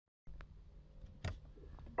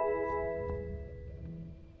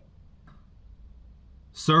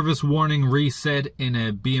Service warning reset in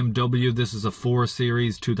a BMW. This is a 4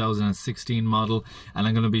 Series 2016 model, and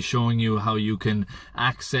I'm going to be showing you how you can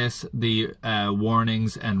access the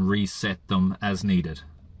warnings and reset them as needed.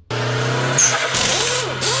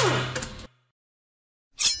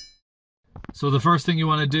 So the first thing you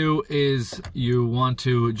want to do is you want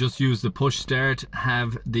to just use the push start,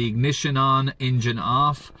 have the ignition on, engine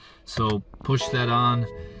off. So push that on,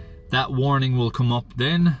 that warning will come up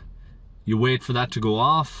then. You wait for that to go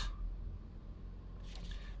off.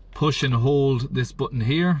 Push and hold this button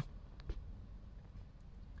here.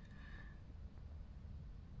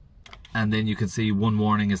 And then you can see one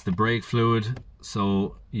warning is the brake fluid.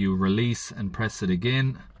 So you release and press it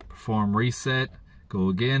again. Perform reset, go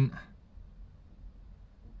again.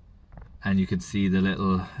 And you can see the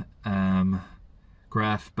little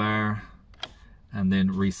graph bar, and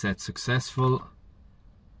then reset successful.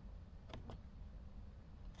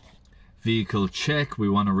 Vehicle check, we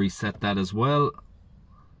want to reset that as well.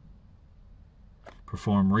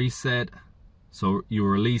 Perform reset. So you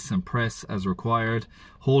release and press as required.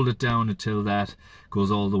 Hold it down until that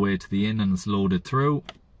goes all the way to the end and it's loaded through.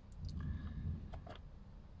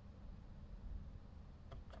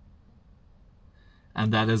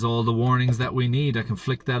 And that is all the warnings that we need. I can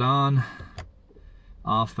flick that on,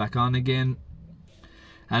 off, back on again.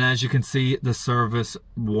 And as you can see, the service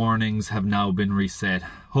warnings have now been reset.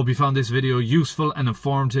 Hope you found this video useful and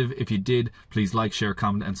informative. If you did, please like, share,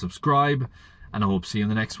 comment and subscribe. And I hope to see you in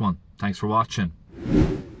the next one. Thanks for watching.